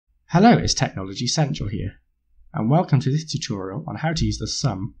Hello, it's Technology Central here, and welcome to this tutorial on how to use the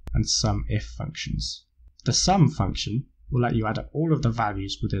SUM and SUMIF functions. The SUM function will let you add up all of the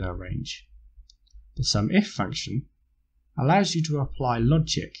values within a range. The SUMIF function allows you to apply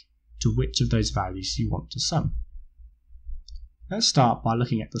logic to which of those values you want to sum. Let's start by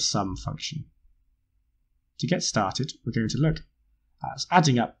looking at the SUM function. To get started, we're going to look at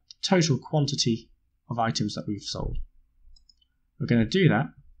adding up the total quantity of items that we've sold. We're going to do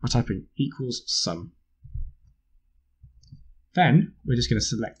that by typing equals sum. Then we're just going to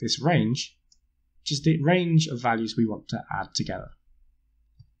select this range, which is the range of values we want to add together.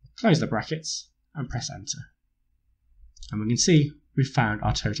 Close the brackets and press enter. And we can see we've found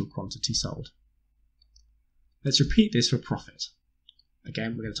our total quantity sold. Let's repeat this for profit.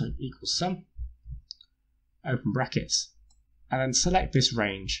 Again, we're going to type equals sum, open brackets, and then select this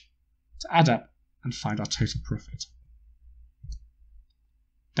range to add up and find our total profit.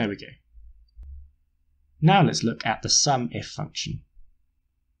 There we go. Now let's look at the SUMIF function.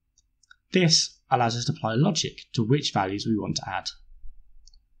 This allows us to apply logic to which values we want to add.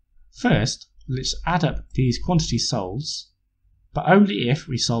 First, let's add up these quantities sold, but only if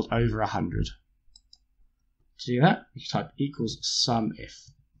we sold over 100. To do that, we type equals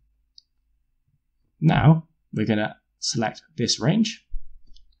SUMIF. Now we're going to select this range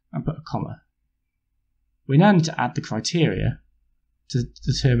and put a comma. We now need to add the criteria to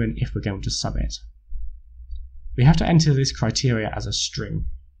determine if we're going to sum it. We have to enter this criteria as a string,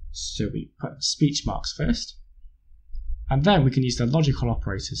 so we put speech marks first, and then we can use the logical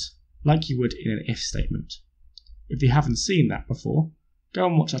operators like you would in an if statement. If you haven't seen that before, go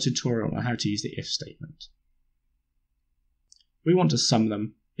and watch our tutorial on how to use the if statement. We want to sum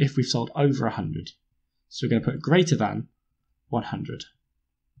them if we've sold over 100, so we're going to put greater than 100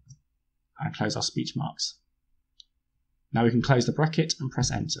 and close our speech marks. Now we can close the bracket and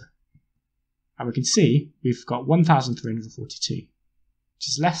press enter. And we can see we've got 1,342, which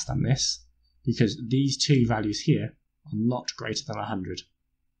is less than this because these two values here are not greater than 100.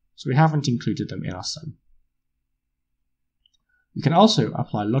 So we haven't included them in our sum. We can also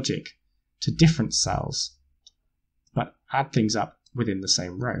apply logic to different cells, but add things up within the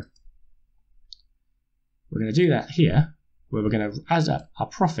same row. We're going to do that here, where we're going to add up our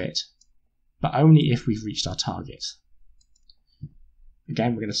profit, but only if we've reached our target.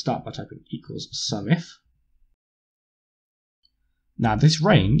 Again, we're going to start by typing equals SUMIF. Now this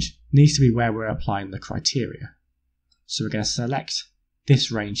range needs to be where we're applying the criteria. So we're going to select this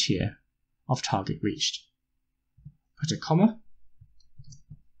range here of target reached. Put a comma.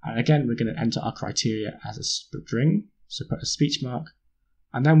 And again, we're going to enter our criteria as a string. So put a speech mark.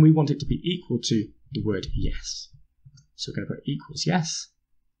 And then we want it to be equal to the word yes. So we're going to put equals yes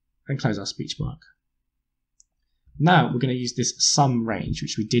and close our speech mark. Now we're going to use this sum range,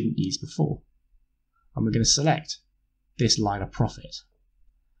 which we didn't use before, and we're going to select this line of profit.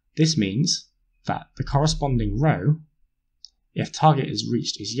 This means that the corresponding row, if target is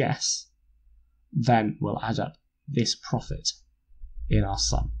reached is yes, then we'll add up this profit in our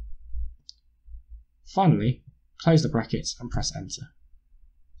sum. Finally, close the brackets and press enter.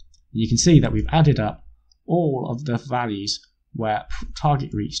 You can see that we've added up all of the values where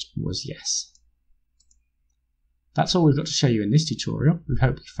target reached was yes. That's all we've got to show you in this tutorial. We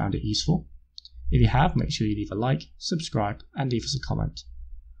hope you found it useful. If you have, make sure you leave a like, subscribe, and leave us a comment.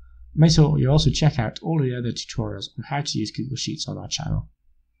 Make sure you also check out all of the other tutorials on how to use Google Sheets on our channel.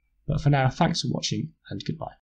 But for now, thanks for watching and goodbye.